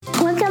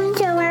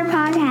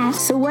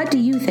So What Do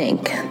You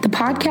Think? The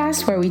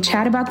podcast where we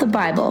chat about the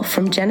Bible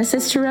from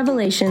Genesis to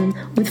Revelation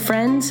with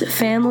friends,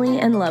 family,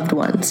 and loved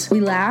ones.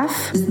 We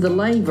laugh. The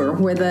laver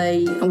where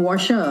they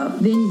wash up.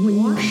 Then when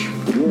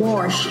you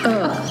wash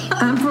up.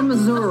 I'm from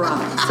Missouri,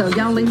 so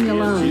y'all leave me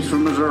alone. She's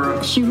from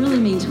Missouri. She really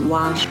means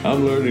wash.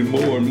 I'm learning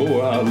more and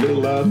more how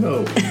little I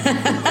know.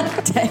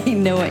 Day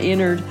Noah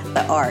entered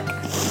the ark,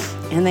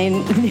 and they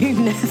knew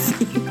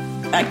nothing.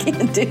 I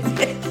can't do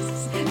this.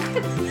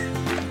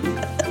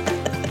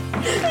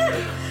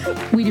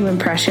 We do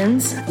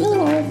impressions.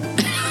 Hello.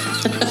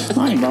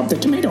 I'm Bob the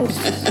Tomato.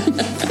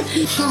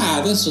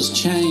 Hi, this is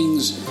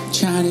Chang's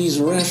Chinese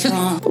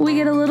restaurant. We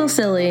get a little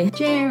silly.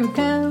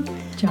 Jericho.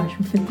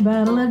 Joshua fought the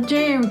battle of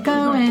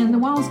Jericho, and the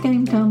walls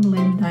came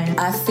tumbling down.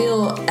 I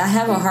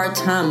have a hard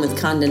time with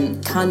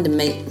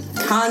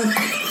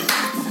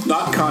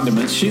Not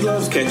condiments. She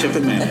loves ketchup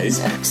and mayonnaise.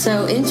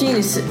 So in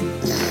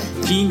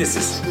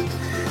Genesis.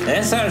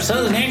 That's our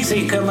southern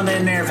accent coming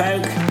in there,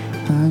 folk.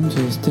 I'm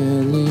just a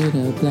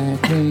little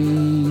black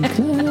rain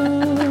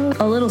cloud.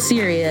 A little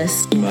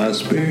serious. My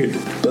spirit,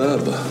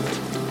 Bubba.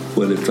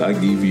 What if I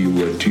give you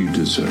what you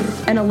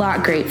deserve? And a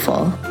lot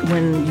grateful.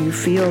 When you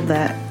feel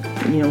that,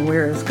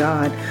 where is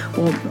God?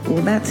 Well,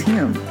 that's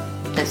Him.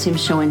 That's him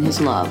showing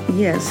his love.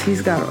 Yes,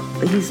 He's got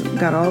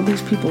all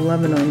these people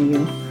loving on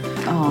you.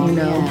 Oh, and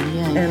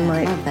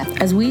I love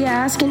that. As we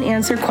ask and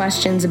answer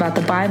questions about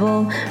the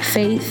Bible,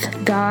 faith,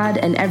 God,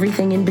 and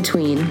everything in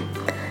between.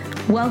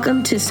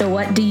 Welcome to So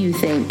What Do You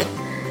Think?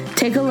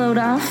 Take a load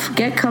off,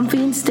 get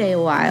comfy, and stay a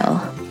while.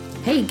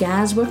 Hey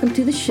guys, welcome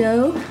to the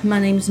show. My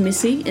name's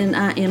Missy, and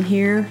I am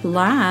here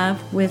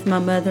live with my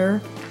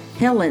mother,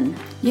 Helen.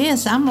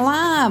 Yes, I'm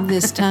live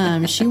this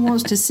time. She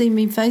wants to see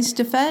me face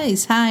to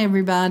face. Hi,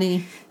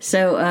 everybody.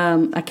 So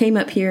I came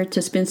up here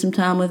to spend some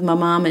time with my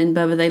mom and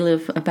Bubba. They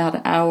live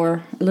about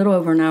a little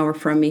over an hour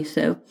from me.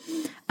 So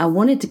I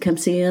wanted to come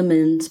see them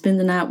and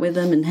spend the night with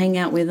them and hang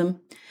out with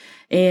them.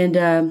 And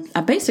I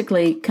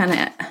basically kind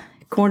of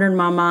cornered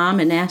my mom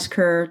and asked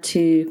her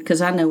to,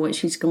 because I know what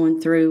she's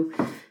going through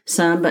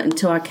some, but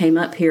until I came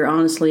up here,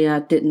 honestly, I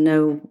didn't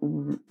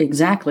know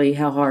exactly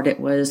how hard it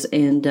was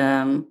and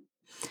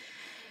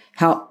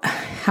how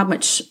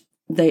much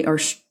they are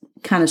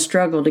kind of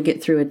struggle to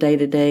get through a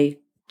day-to-day,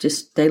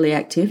 just daily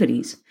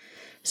activities.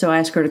 So I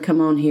asked her to come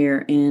on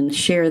here and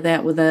share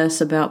that with us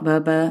about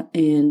Bubba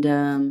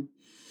and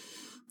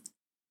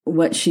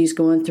what she's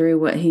going through,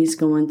 what he's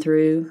going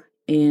through,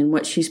 and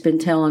what she's been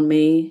telling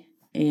me,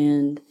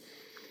 and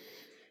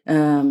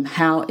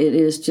how it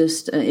is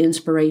just an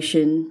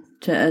inspiration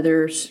to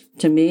others,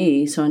 to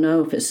me. So I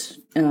know if it's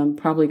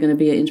probably going to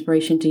be an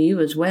inspiration to you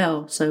as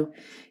well. So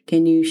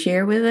can you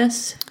share with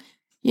us?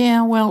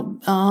 Yeah, well,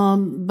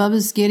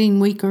 Bubba's getting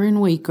weaker and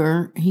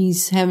weaker.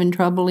 He's having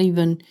trouble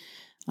even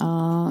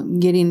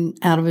getting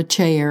out of a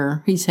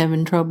chair. He's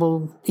having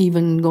trouble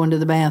even going to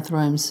the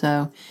bathroom.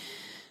 So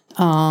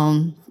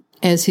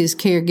as his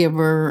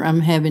caregiver,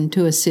 I'm having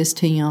to assist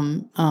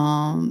him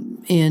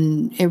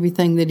in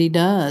everything that he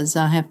does.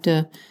 I have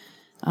to,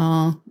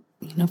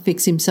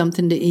 fix him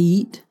something to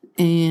eat.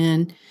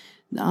 And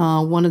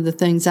one of the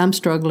things I'm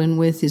struggling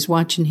with is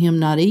watching him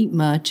not eat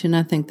much, and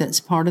I think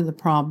that's part of the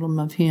problem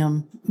of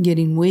him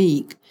getting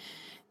weak,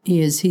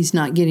 is he's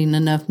not getting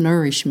enough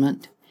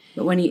nourishment.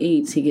 But when he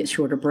eats, he gets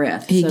short of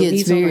breath. He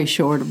gets very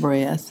short of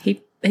breath.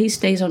 He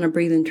stays on a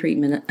breathing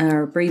treatment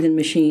or breathing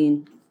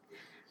machine.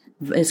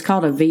 It's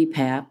called a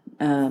VPAP.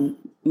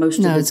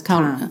 It's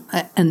called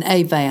an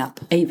AVAP.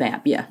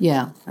 AVAP, yeah.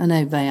 Yeah, an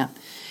AVAP.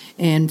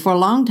 And for a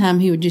long time,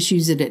 he would just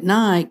use it at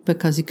night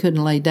because he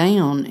couldn't lay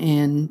down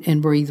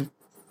and breathe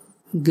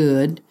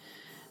good.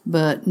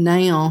 But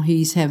now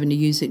he's having to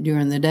use it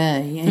during the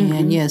day.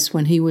 And yes,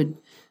 when he would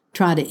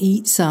try to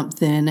eat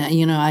something,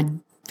 I'd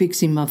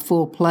fix him a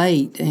full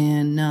plate,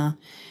 and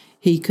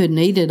he couldn't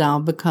eat it all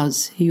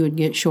because he would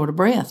get short of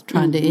breath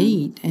trying to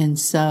eat. And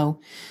so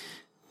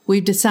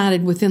we've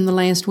decided within the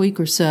last week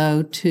or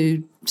so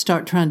to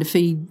start trying to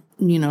feed,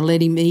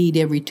 let him eat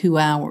every 2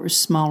 hours,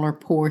 smaller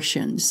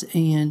portions.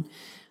 And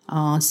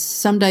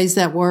some days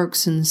that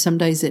works and some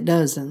days it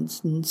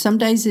doesn't. And some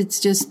days it's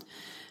just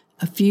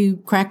a few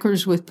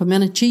crackers with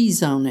pimento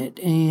cheese on it.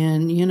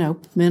 And,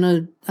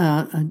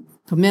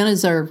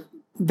 pimentos are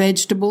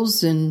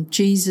vegetables and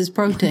cheese is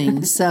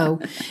protein. So,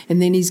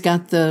 and then he's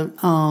got the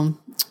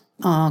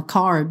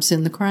carbs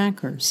in the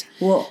crackers.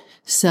 Well,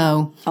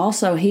 so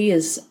also he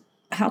is,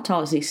 how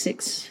tall is he?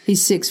 6?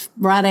 He's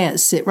right under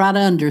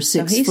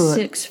 6 foot. So he's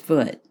 6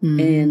 foot,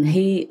 and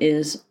he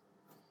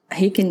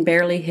can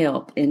barely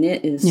help, and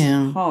it is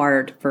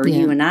hard for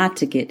you and I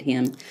to get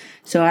him.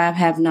 So I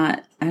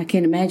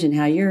can't imagine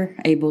how you're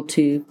able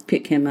to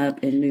pick him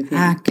up and move him.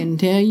 I can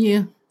tell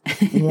you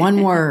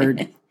one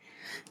word,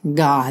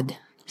 God.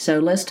 So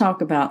let's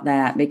talk about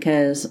that,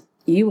 because,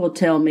 you will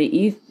tell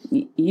me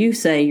you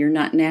say you're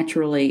not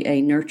naturally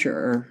a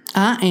nurturer.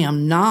 I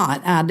am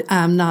not.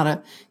 I'm not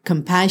a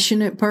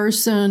compassionate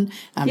person.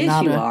 I'm Yes,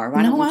 not you a, are.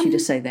 I no, don't want you I'm-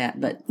 to say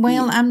that, but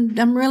Well,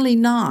 I'm really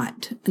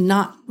not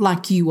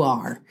like you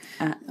are.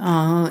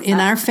 In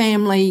our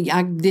family,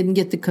 I didn't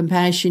get the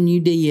compassion you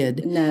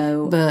did.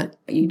 no, But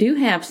you do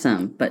have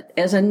some. But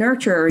as a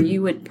nurturer,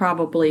 you would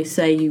probably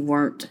say you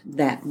weren't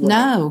that way.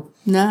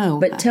 no.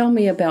 But tell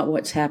me about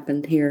what's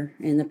happened here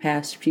in the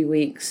past few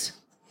weeks,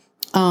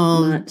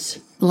 months,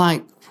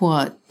 Like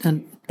what?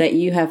 that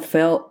you have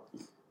felt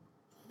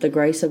the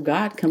grace of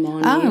God come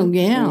on you. Oh,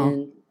 yeah.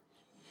 And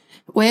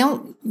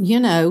Well,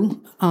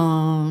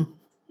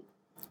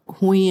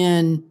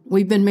 when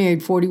we've been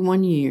married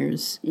 41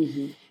 years,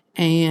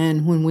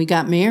 and when we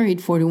got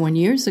married 41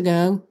 years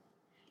ago,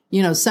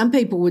 some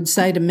people would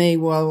say to me,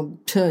 "Well,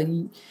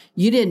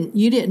 you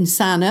didn't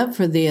sign up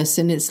for this,"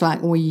 and it's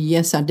like, "Well,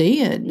 yes, I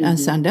did. I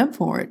signed up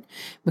for it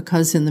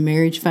because in the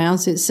marriage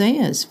vows it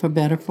says, for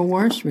better, for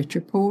worse, rich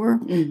or poor,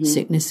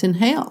 sickness and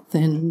health,"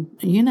 and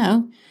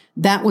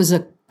that was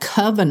a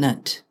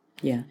covenant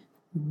yeah.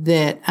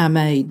 that I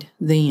made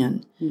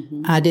then.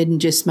 I didn't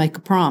just make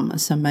a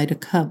promise. I made a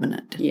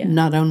covenant, Yeah.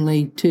 not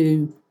only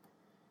to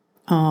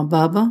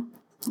Bubba,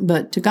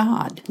 but to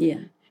God. Yeah.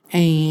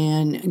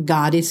 And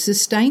God is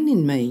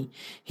sustaining me.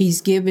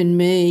 He's given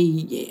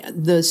me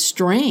the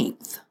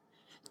strength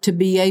to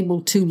be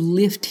able to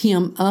lift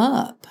him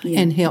up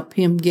and help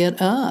him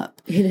get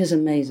up It is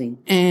amazing.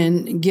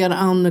 and get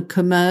on the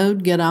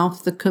commode, get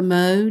off the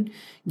commode,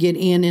 get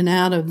in and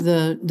out of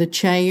the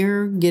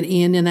chair, get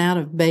in and out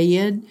of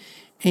bed.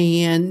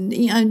 And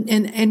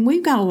and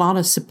we've got a lot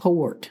of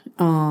support.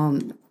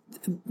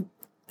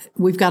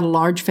 We've got a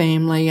large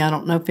family. I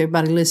don't know if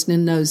everybody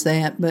listening knows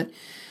that, but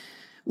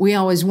we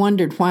always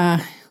wondered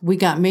why we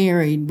got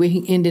married.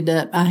 We ended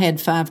up, I had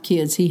 5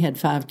 kids, he had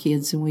 5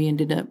 kids, and we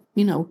ended up,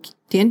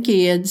 10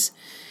 kids,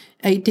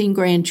 18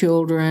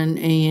 grandchildren,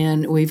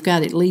 and we've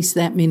got at least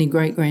that many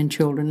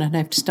great-grandchildren. I'd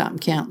have to stop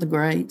and count the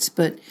greats,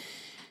 but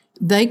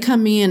they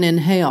come in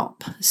and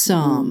help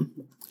some.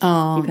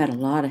 You've had a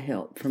lot of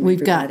help from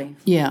everybody.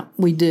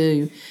 We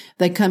do.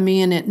 They come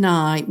in at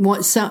night.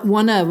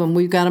 One of them,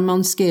 we've got them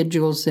on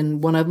schedules,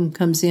 and one of them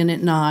comes in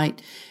at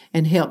night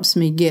and helps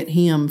me get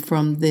him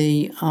from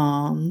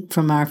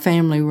our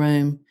family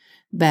room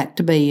back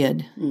to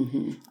bed.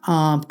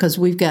 Because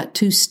we've got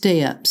 2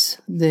 steps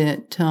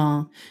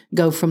that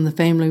go from the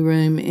family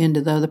room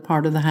into the other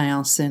part of the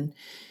house, and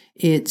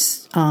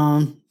it's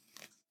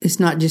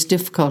not just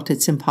difficult,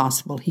 it's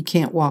impossible. He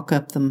can't walk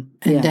up them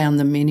and down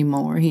them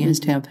anymore. He has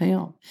to have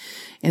help.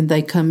 And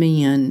they come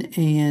in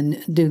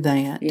and do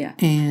that. Yeah.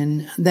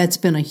 And that's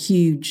been a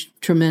huge,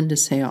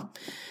 tremendous help.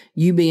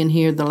 You being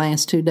here the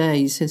last 2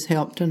 days has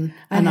helped an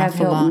I have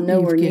awful lot. helped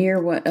nowhere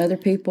near what other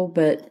people,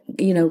 but,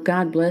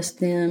 God bless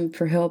them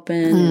for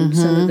helping. And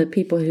some of the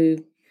people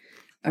who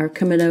are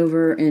coming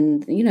over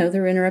and,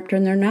 they're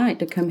interrupting their night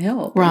to come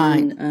help.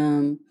 Right.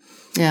 And,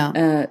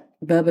 Yeah.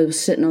 Bubba was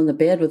sitting on the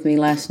bed with me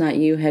last night.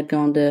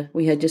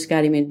 We had just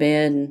got him in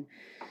bed,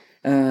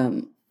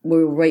 and we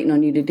were waiting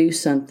on you to do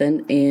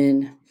something.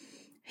 And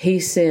he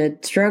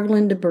said,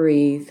 struggling to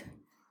breathe,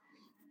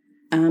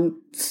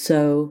 I'm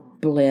so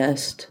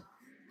blessed.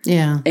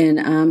 Yeah. And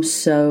I'm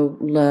so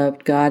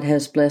loved. God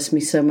has blessed me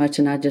so much.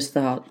 And I just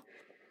thought,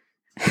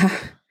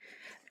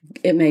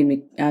 it made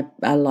me,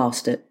 I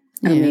lost it.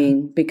 I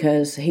mean,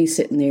 because he's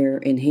sitting there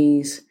and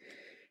he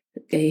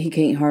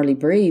can't hardly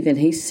breathe, and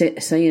he's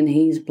saying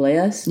he's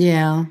blessed.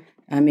 Yeah.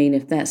 I mean,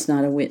 if that's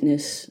not a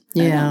witness,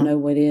 I don't know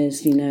what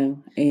is,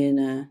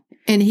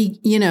 And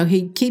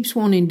he keeps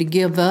wanting to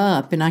give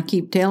up, and I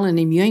keep telling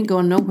him, you ain't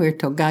going nowhere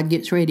till God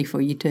gets ready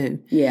for you to.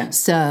 Yeah.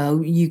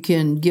 So you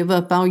can give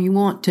up all you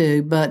want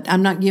to, but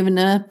I'm not giving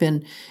up,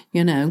 and,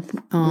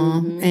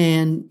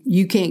 and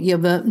you can't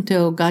give up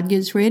until God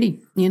gets ready,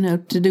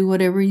 to do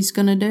whatever he's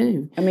going to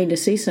do. I mean, to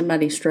see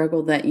somebody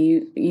struggle that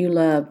you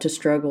love to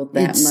struggle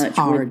that It's much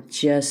hard. with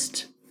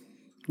just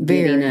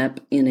getting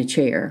up in a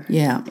chair.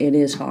 Yeah. It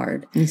is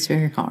hard. It's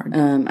very hard.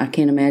 I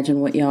can't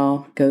imagine what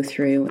y'all go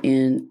through,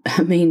 and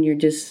I mean, you're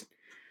just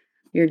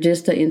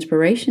an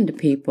inspiration to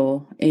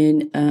people.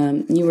 And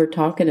you were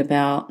talking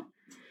about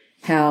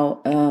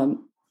how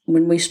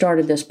when we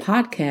started this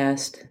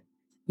podcast,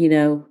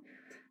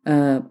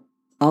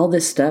 all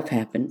this stuff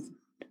happened.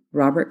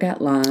 Robert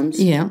got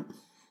Lyme's. Yeah.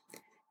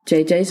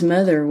 JJ's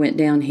mother went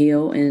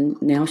downhill, and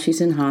now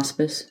she's in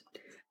hospice.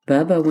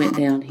 Bubba went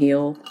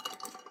downhill,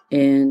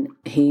 and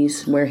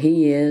he's where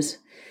he is.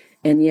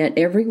 And yet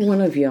every one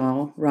of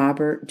y'all,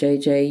 Robert,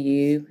 JJ,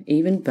 you,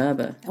 even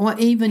Bubba, Well,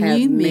 even have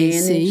you,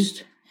 Missy.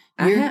 managed.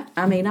 I'm You're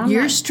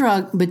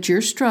not, but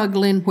you're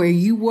struggling where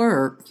you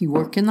work. You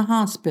work in the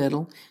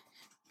hospital,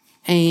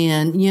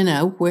 and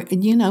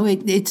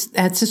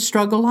that's a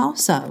struggle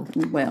also.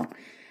 well,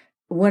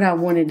 what I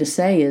wanted to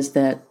say is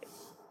that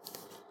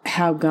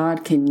how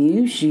God can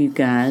use you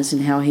guys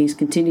and how he's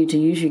continued to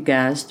use you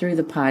guys through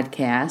the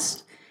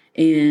podcast,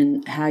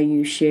 and how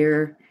you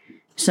share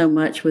so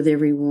much with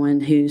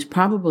everyone who's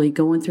probably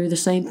going through the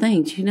same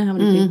things. You know how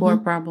many people are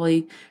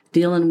probably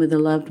dealing with a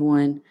loved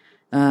one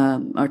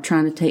or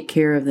trying to take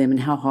care of them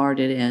and how hard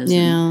it is.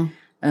 Yeah.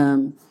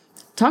 And,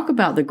 talk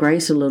about the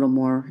grace a little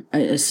more.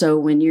 So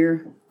when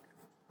you're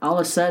all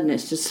of a sudden,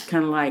 it's just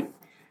kind of like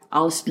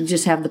you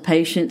just have the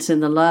patience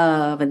and the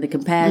love and the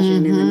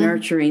compassion and the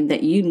nurturing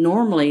that you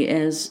normally,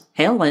 as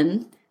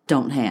Helen,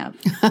 don't have.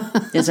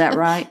 Is that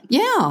right?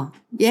 Yeah.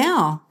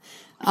 Yeah.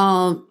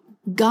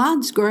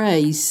 God's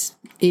grace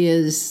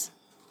is,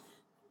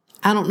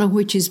 I don't know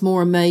which is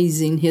more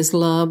amazing, his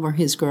love or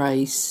his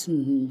grace.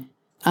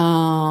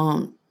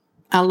 I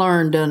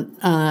learned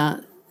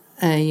a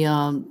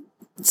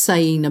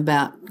saying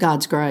about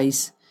God's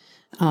grace,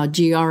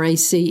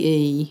 GRACE.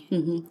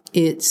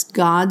 It's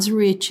God's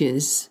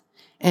riches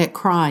at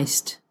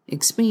Christ's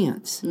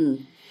expense.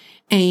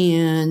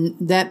 And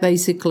that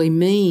basically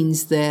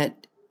means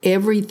that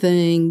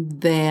everything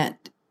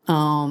that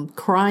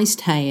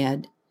Christ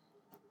had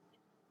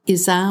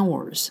is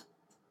ours.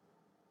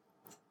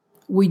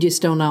 We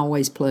just don't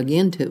always plug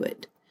into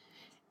it.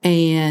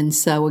 And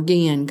so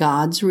again,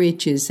 God's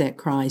riches at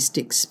Christ's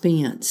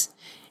expense.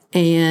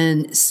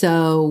 And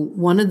so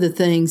one of the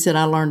things that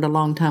I learned a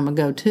long time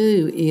ago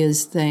too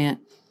is that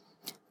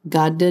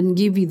God doesn't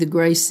give you the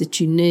grace that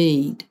you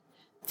need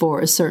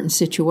for a certain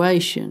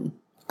situation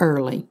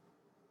early.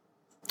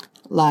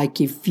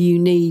 Like if you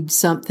need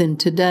something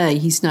today,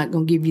 he's not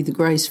going to give you the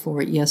grace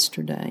for it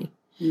yesterday.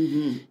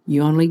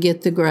 You only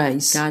get the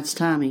grace. God's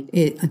timing.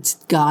 It's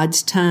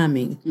God's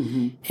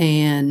timing.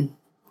 And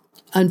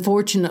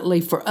unfortunately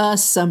for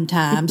us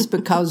sometimes,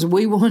 because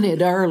we want it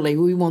early,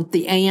 we want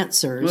the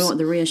answers. We want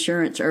the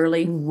reassurance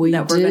early that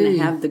we're do. going to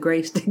have the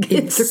grace to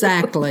get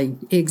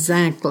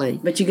Exactly.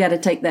 But you got to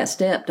take that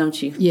step,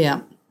 don't you?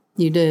 Yeah,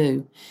 you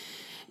do.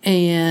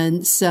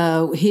 And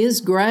so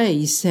his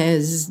grace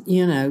has,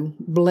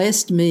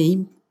 blessed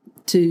me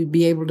to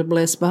be able to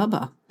bless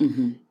Bubba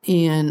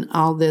in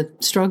all the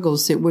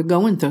struggles that we're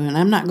going through. And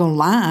I'm not going to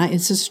lie,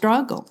 it's a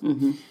struggle.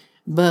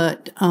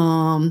 But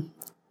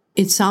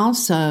it's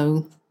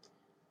also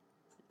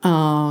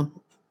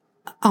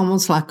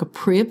almost like a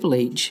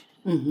privilege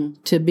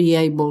to be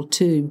able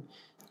to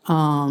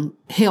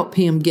help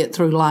him get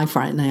through life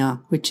right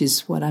now, which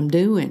is what I'm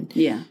doing.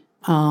 Yeah.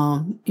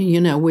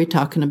 We're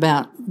talking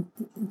about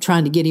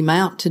trying to get him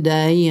out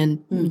today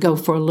and go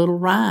for a little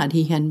ride.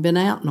 He hadn't been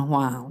out in a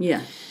while.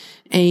 Yeah.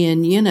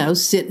 And,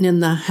 sitting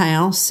in the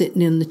house,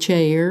 sitting in the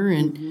chair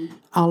and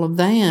all of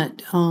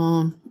that,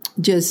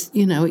 just,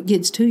 it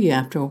gets to you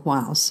after a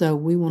while. So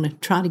we want to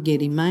try to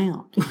get him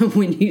out.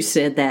 When you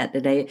said that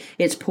today,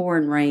 it's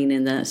pouring rain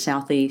in the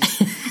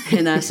southeast.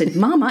 And I said,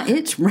 Mama,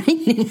 it's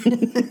raining.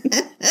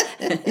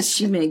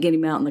 She meant get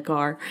him out in the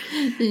car.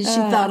 She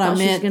thought I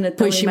meant gonna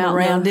push him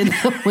around in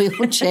the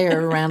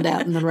wheelchair around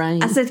out in the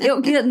rain. I said,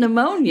 he'll get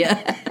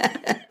pneumonia.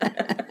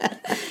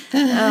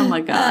 Oh,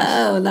 my gosh.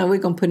 Oh, no, we're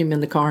going to put him in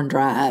the car and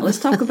drive. Let's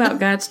talk about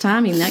God's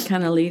timing. That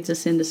kind of leads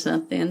us into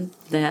something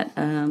that,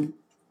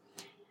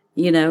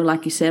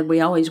 like you said,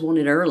 we always want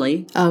it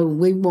early. Oh,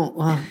 we want,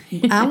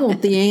 I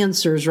want the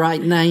answers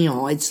right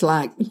now. It's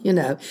like,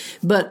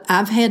 but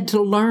I've had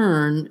to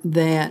learn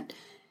that,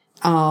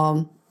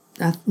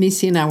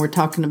 Missy and I were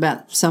talking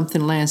about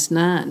something last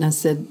night, and I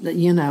said,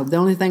 the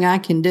only thing I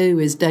can do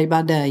is day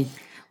by day.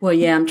 Well,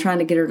 yeah, I'm trying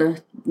to get her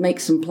to make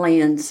some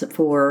plans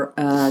for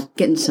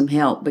getting some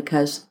help,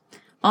 because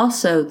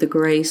also the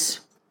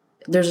grace,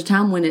 there's a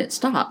time when it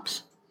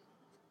stops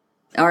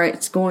or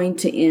it's going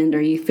to end,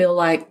 or you feel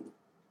like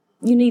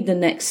you need the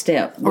next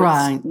step.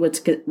 What's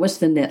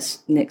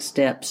the next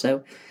step?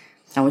 So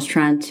I was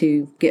trying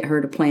to get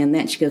her to plan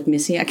that. She goes,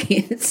 Missy, I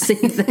can't see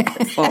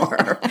that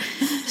far.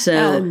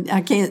 So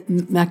I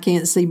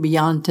can't see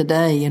beyond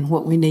today and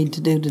what we need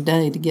to do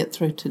today to get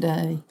through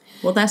today.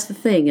 Well, that's the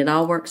thing. It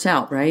all works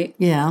out, right?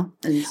 Yeah.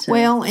 And so,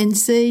 well, and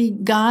see,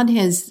 God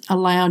has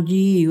allowed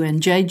you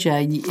and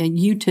JJ, and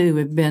you two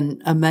have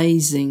been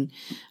amazing.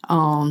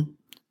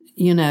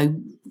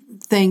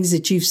 Things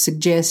that you've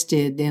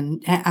suggested,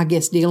 and I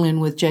guess dealing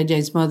with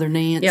JJ's mother,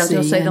 Nancy. Yeah, I was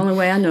going to say the only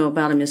way I know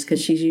about him is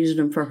because she's using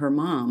them for her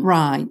mom.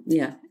 Right.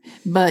 Yeah.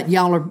 But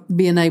y'all are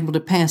being able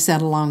to pass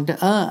that along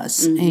to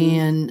us,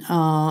 and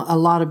a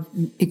lot of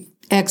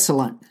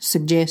excellent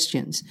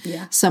suggestions.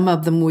 Yeah. Some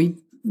of them we,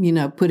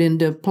 put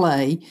into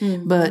play,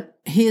 but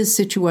his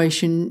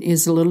situation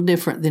is a little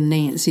different than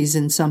Nancy's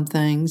in some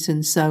things,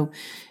 and so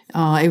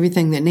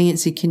everything that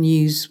Nancy can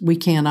use, we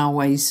can't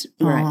always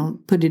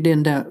put it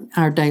into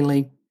our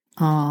daily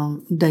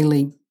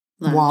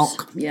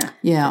walk. Yeah.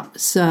 Yeah.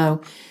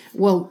 So,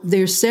 well,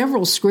 there's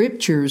several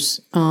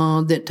scriptures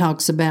that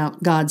talks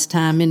about God's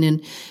timing,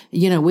 and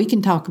we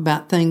can talk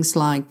about things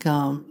like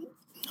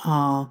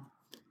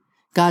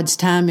God's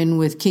timing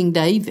with King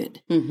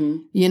David.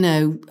 King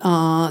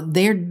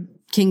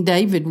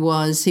David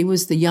was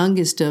the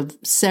youngest of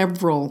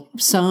several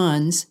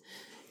sons,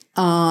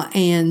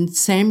 and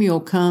Samuel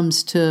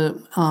comes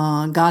to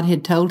God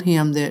had told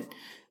him that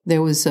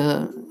there was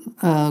a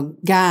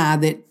guy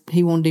that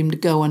he wanted him to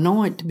go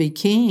anoint to be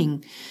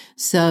king.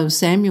 So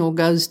Samuel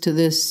goes to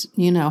this,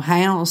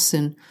 house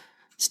and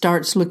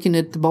starts looking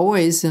at the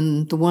boys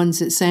and the ones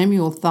that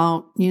Samuel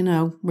thought,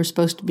 were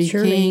supposed to be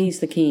Surely king. he's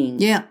the king.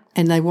 Yeah,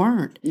 and they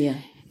weren't. Yeah.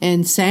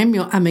 And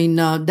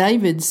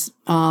David's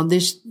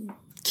this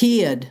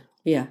kid,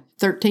 Yeah.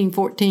 13,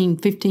 14,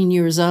 15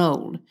 years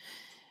old,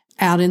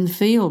 out in the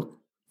field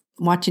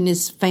watching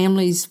his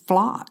family's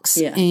flocks.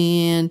 Yeah.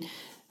 And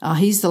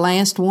he's the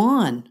last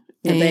one.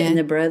 And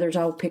the brothers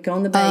all pick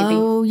on the baby.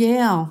 Oh,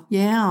 yeah.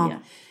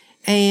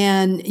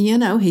 And,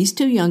 he's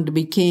too young to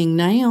be king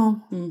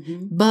now.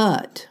 Mm-hmm.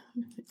 But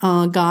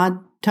God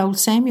told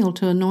Samuel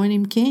to anoint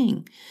him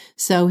king.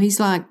 So he's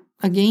like,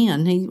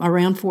 he's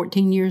around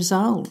 14 years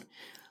old.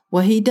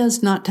 Well, he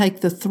does not take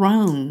the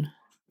throne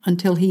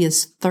until he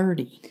is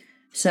 30.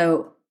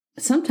 So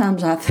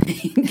sometimes I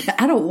think,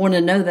 I don't want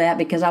to know that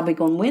because I'll be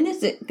going, when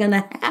is it going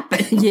to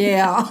happen?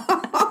 Yeah.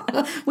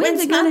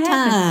 When's it going to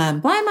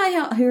happen? Why am I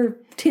out here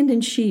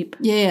tending sheep?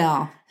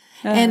 Yeah.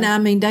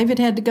 And David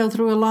had to go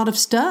through a lot of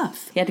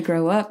stuff. He had to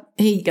grow up,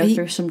 go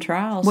through some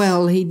trials.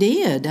 Well, he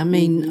did.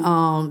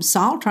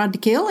 Saul tried to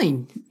kill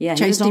him. Yeah,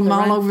 chased him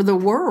all over the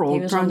world.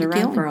 He was on the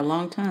run for a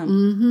long time.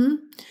 Mm-hmm.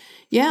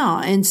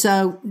 Yeah, and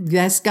so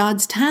that's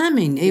God's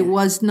timing. It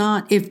was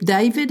not, if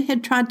David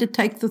had tried to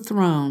take the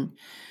throne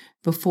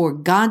before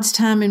God's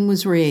timing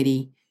was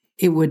ready,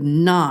 it would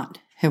not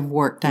have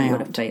worked out. It would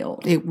have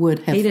failed. It would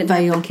have failed. He didn't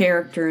have the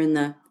character and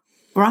the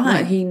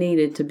what he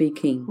needed to be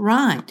king.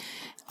 Right.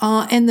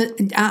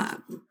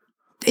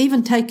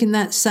 Even taking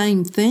that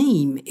same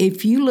theme,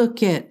 if you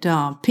look at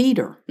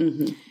Peter,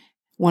 mm-hmm.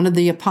 one of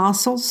the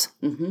apostles,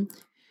 mm-hmm.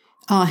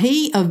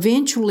 He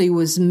eventually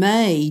was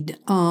made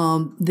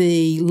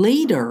the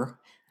leader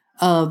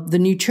of the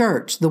new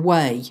church, the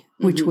Way,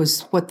 which mm-hmm.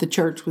 was what the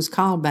church was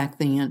called back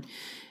then.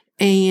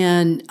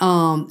 And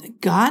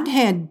God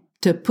had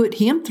to put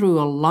him through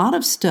a lot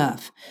of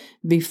stuff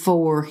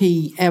before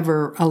he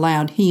ever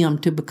allowed him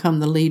to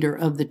become the leader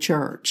of the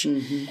church.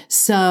 Mm-hmm.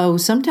 So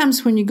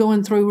sometimes when you're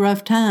going through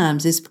rough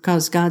times, it's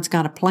because God's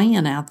got a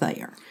plan out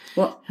there.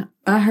 Well,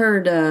 I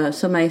heard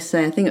somebody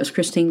say, I think it was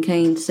Christine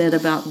Kane said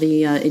about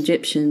the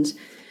Egyptians,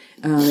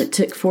 it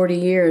took 40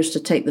 years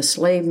to take the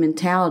slave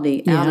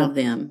mentality out of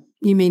them.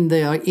 You mean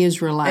the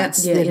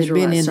Israelites that had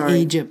been in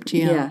Egypt?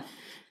 Yeah.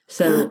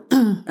 So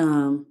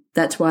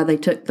that's why they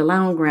took the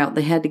long route.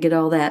 They had to get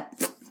all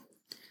that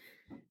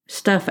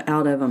stuff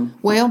out of them.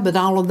 Well, but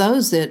all of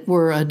those that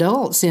were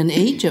adults in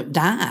Egypt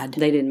died.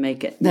 They didn't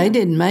make it. They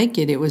didn't make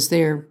it. It was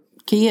their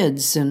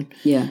kids and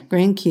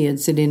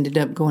grandkids that ended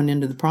up going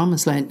into the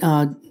promised land.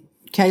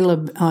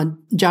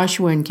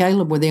 Joshua and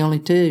Caleb were the only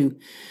two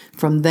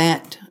from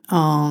that.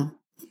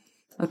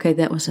 Okay,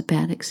 that was a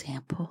bad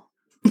example.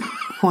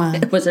 Why?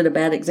 Was it a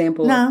bad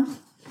example? No.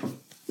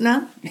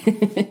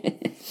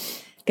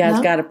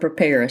 God's got to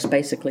prepare us,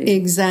 basically.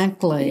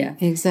 Exactly. Yeah.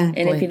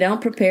 Exactly. And if you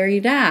don't prepare,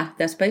 you die.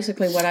 That's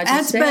basically what I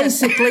just said.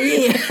 That's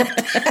basically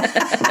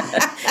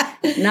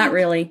it. Not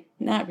really.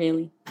 Not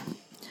really.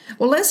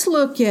 Well, let's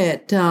look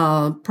at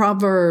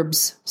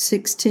Proverbs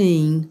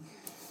 16,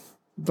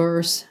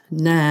 verse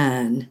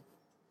 9.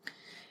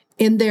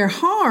 In their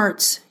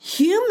hearts,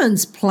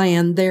 humans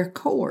plan their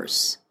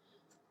course,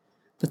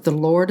 but the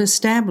Lord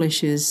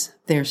establishes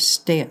their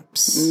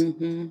steps.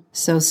 Mm-hmm.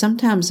 So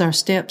sometimes our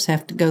steps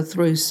have to go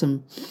through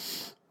some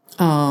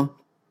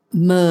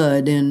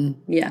mud and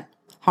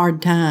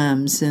hard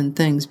times and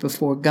things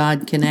before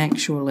God can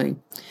actually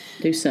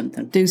do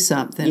something.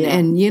 Yeah.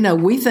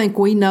 And, we think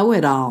we know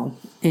it all,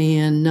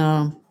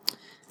 and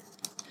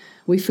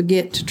we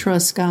forget to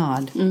trust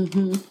God.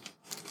 Mm-hmm.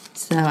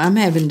 So I'm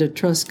having to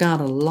trust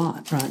God a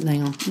lot right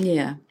now.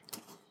 Yeah.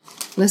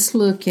 Let's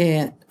look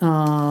at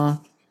Proverbs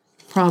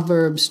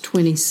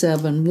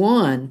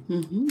 27:1.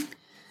 Mm-hmm.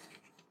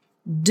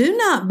 Do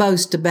not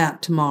boast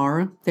about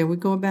tomorrow. There we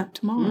go, about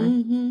tomorrow.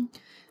 Mm-hmm.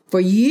 For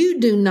you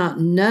do not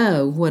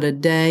know what a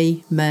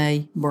day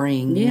may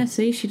bring. Yeah,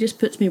 see, she just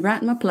puts me right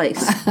in my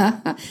place.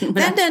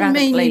 That doesn't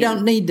mean you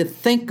don't need to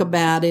think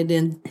about it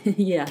and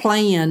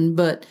plan,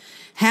 but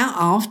how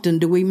often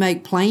do we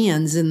make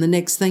plans and the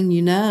next thing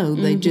you know,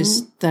 they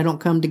don't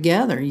come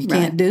together. You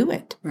can't do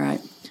it.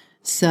 Right.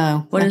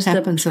 So what is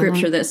the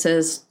scripture that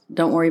says,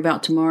 don't worry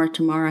about tomorrow.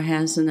 Tomorrow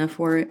has enough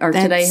worry, or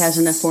today has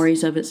enough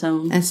worries of its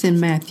own? That's in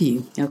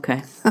Matthew.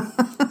 Okay.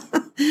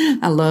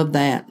 I love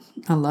that.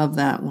 I love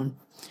that one.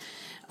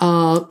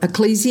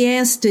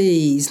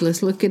 Ecclesiastes.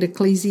 Let's look at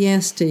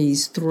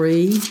Ecclesiastes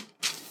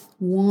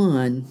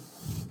 3:1.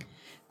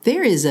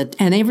 There is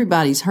and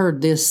everybody's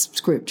heard this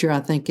scripture, I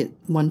think, at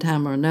one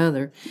time or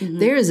another. Mm-hmm.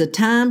 There is a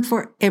time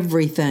for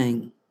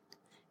everything,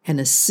 and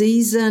a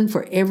season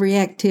for every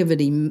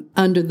activity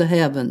under the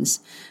heavens,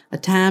 a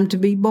time to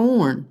be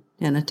born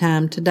and a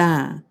time to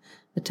die,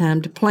 a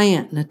time to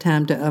plant and a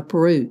time to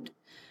uproot,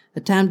 a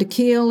time to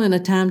kill and a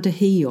time to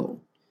heal,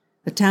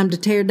 a time to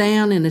tear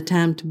down and a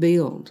time to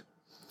build,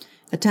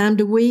 a time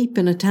to weep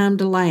and a time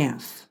to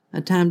laugh, a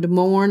time to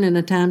mourn and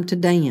a time to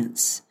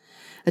dance,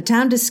 a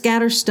time to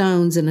scatter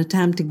stones and a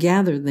time to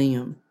gather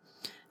them,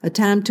 a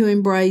time to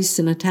embrace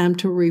and a time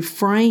to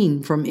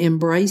refrain from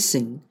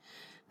embracing,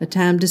 a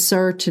time to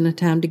search and a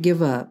time to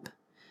give up,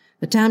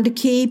 a time to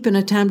keep and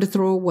a time to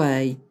throw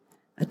away,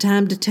 a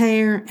time to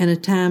tear and a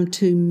time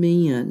to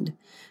mend,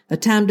 a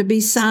time to be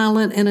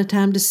silent and a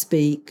time to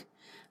speak,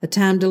 a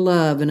time to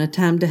love and a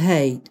time to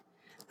hate,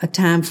 a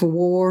time for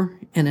war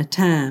and a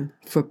time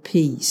for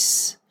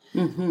peace.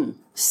 Mm-hmm.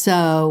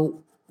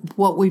 So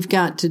what we've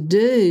got to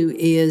do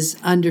is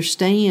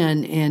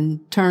understand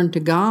and turn to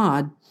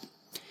God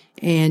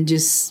and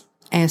just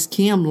ask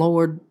Him,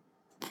 Lord,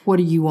 what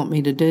do you want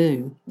me to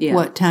do? Yeah.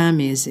 What time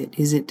is it?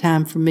 Is it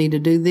time for me to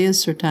do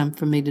this or time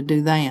for me to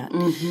do that?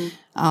 Mm-hmm.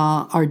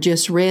 Or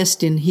just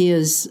rest in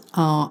His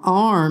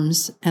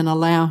arms and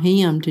allow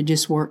Him to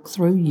just work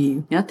through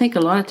you. I think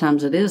a lot of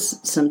times it is.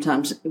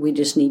 Sometimes we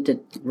just need to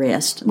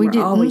rest. We're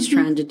do. always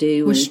trying to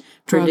do We and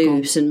struggle.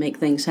 produce and make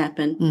things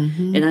happen.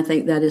 And I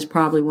think that is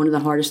probably one of the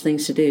hardest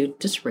things to do,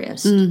 just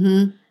rest.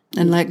 And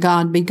let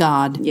God be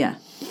God. Yeah.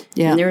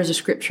 Yeah. And there is a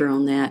scripture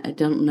on that. I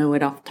don't know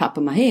it off the top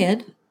of my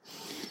head.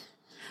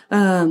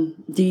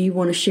 Do you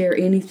want to share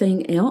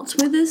anything else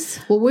with us?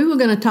 Well, we were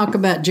going to talk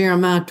about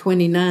Jeremiah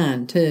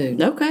 29 too.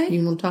 Okay.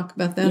 You want to talk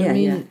about that Yeah, a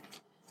minute?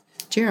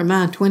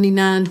 Jeremiah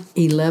 29,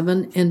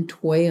 11 and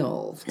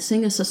 12.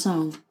 Sing us a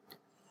song.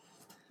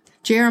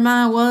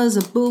 Jeremiah was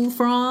a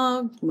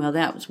bullfrog, Well,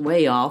 that was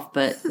way off,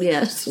 but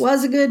yes.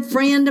 was a good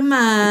friend of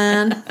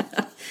mine.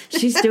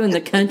 She's doing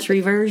the country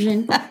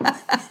version.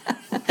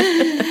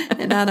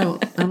 And I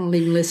don't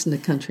even listen to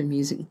country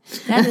music.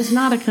 That is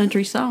not a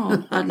country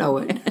song. I know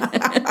it.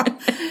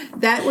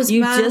 That was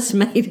You just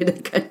made it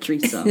a country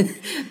song.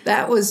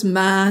 that was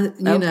my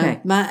Okay.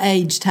 my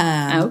age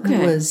time.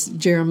 Okay. Was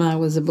Jeremiah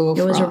was a It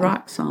bullfrog. was a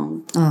rock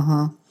song.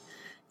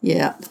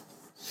 Yeah.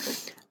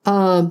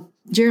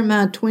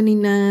 Jeremiah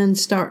 29,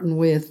 starting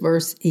with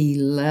verse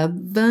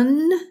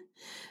 11.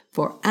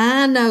 For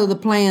I know the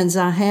plans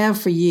I have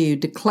for you,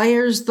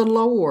 declares the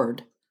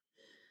Lord.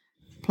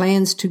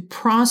 Plans to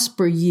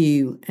prosper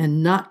you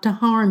and not to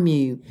harm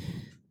you.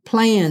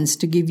 Plans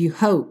to give you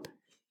hope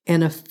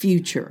and a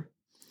future.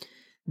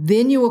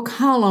 Then you will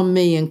call on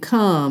me and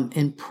come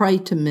and pray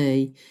to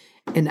me,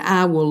 and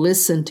I will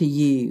listen to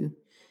you.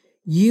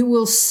 You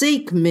will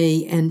seek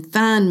me and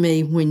find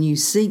me when you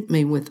seek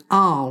me with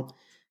all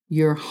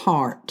your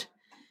heart.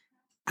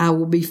 I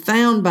will be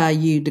found by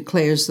you,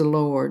 declares the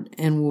Lord,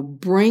 and will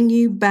bring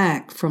you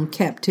back from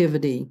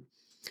captivity.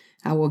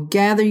 I will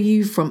gather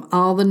you from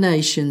all the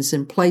nations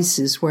and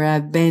places where I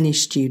have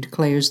banished you,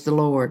 declares the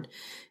Lord,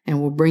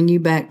 and will bring you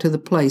back to the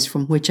place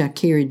from which I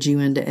carried you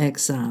into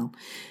exile.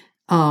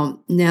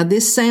 Now,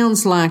 this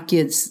sounds like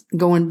it's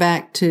going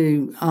back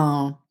to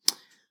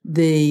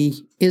the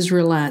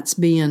Israelites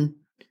being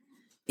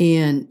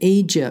in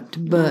Egypt,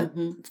 but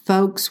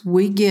folks,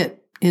 we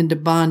get into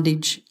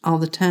bondage all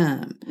the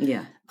time.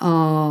 Yeah.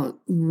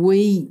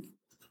 We,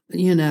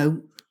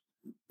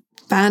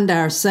 find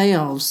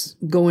ourselves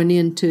going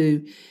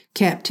into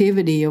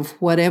captivity of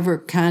whatever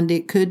kind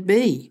it could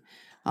be.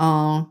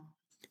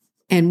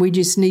 And we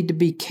just need to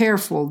be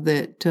careful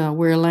that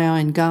we're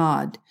allowing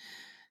God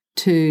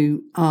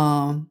to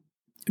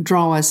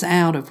draw us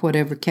out of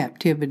whatever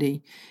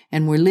captivity.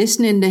 And we're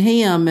listening to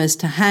Him as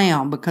to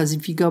how, because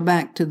if you go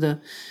back to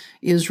the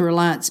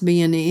Israelites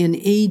being in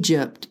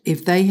Egypt,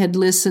 if they had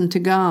listened to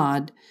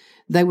God,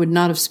 they would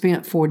not have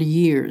spent 40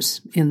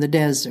 years in the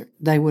desert.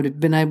 They would have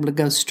been able to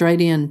go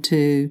straight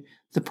into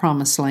the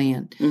promised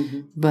land.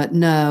 But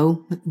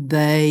no,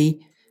 they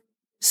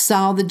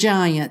saw the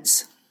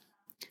giants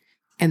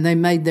and they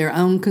made their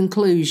own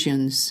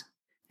conclusions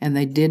and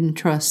they didn't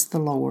trust the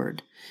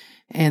Lord.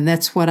 And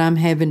that's what I'm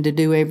having to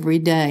do every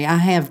day. I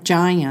have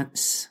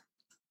giants,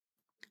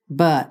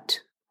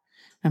 but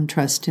I'm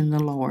trusting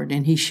the Lord,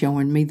 and He's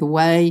showing me the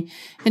way,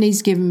 and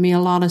He's giving me a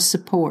lot of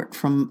support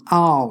from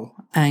all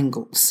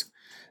angles,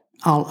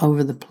 all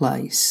over the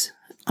place.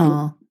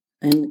 And,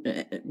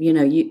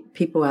 you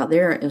people out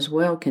there as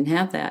well can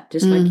have that,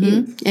 just like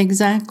you.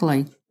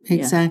 Exactly.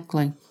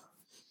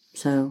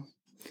 So,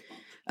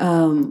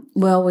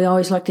 well, we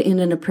always like to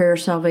end in a prayer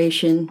of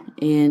salvation,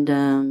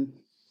 and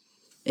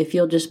if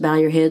you'll just bow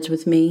your heads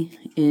with me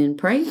and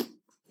pray.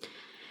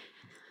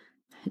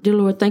 Dear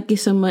Lord, thank you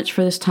so much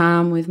for this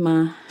time with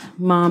my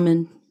mom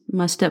and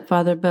my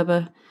stepfather,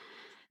 Bubba.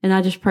 And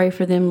I just pray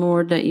for them,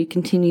 Lord, that you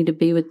continue to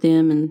be with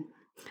them and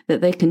that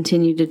they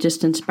continue to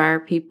just inspire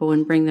people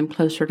and bring them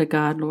closer to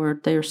God,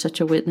 Lord. They are such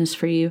a witness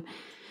for you.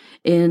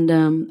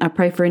 And I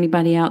pray for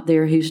anybody out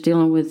there who's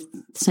dealing with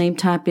the same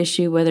type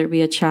issue, whether it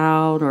be a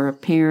child or a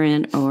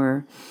parent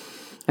or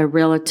a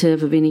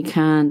relative of any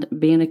kind.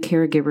 Being a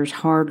caregiver is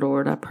hard,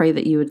 Lord. I pray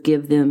that you would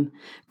give them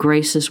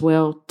grace as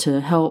well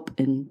to help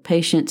and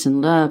patience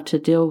and love to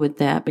deal with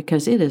that,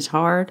 because it is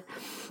hard.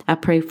 I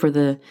pray for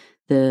the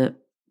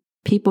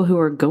people who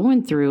are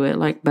going through it,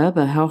 like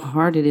Bubba, how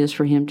hard it is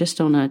for him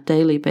just on a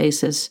daily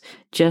basis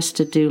just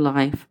to do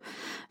life.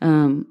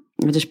 I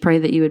just pray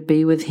that you would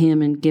be with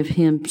him and give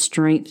him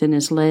strength in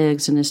his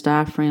legs and his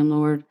diaphragm,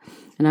 Lord.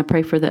 And I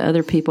pray for the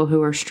other people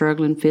who are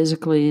struggling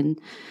physically, and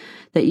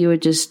that you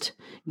would just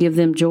give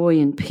them joy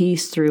and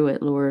peace through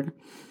it, Lord.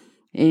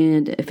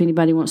 And if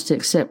anybody wants to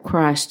accept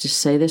Christ, just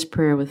say this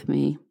prayer with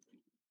me.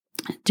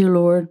 Dear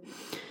Lord,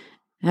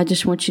 I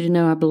just want you to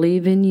know I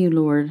believe in you,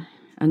 Lord.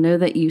 I know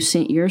that you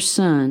sent your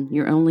Son,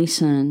 your only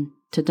Son,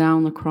 to die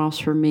on the cross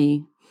for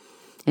me.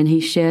 And he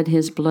shed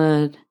his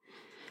blood,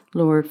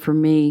 Lord, for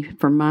me,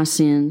 for my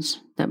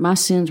sins, that my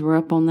sins were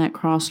up on that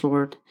cross,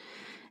 Lord.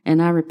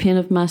 And I repent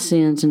of my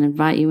sins and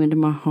invite you into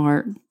my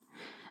heart.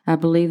 I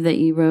believe that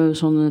you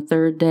rose on the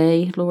third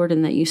day, Lord,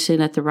 and that you sit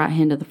at the right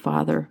hand of the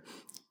Father.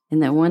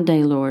 And that one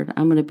day, Lord,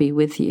 I'm going to be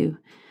with you.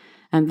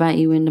 I invite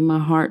you into my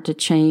heart to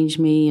change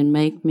me and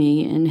make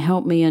me and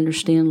help me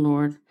understand,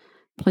 Lord.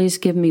 Please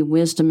give me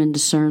wisdom and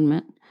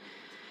discernment.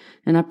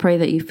 And I pray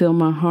that you fill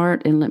my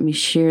heart and let me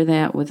share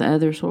that with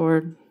others,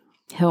 Lord.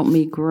 Help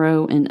me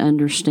grow and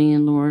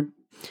understand, Lord.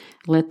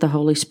 Let the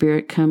Holy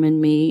Spirit come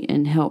in me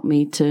and help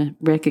me to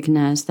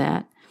recognize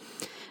that.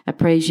 I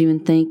praise you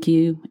and thank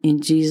you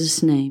in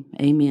Jesus' name.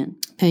 Amen.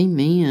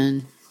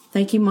 Amen.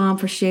 Thank you, Mom,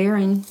 for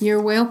sharing.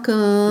 You're welcome.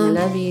 I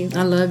love you.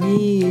 I love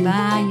you.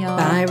 Bye, y'all.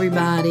 Bye,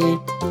 everybody.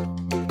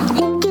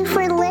 Thank you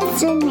for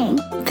listening.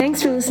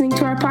 Thanks for listening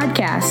to our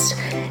podcast.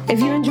 If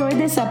you enjoyed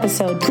this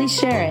episode, please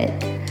share it.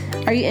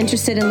 Are you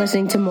interested in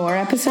listening to more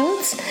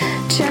episodes?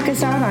 Check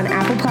us out on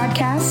Apple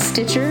Podcasts,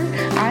 Stitcher,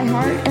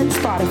 iHeart, and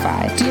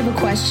Spotify. Do you have a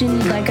question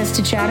you'd like us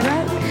to chat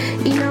about?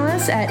 Email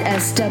us at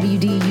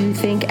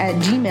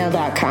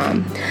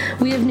swduthink@gmail.com.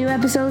 We have new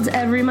episodes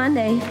every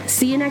Monday.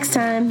 See you next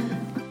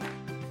time.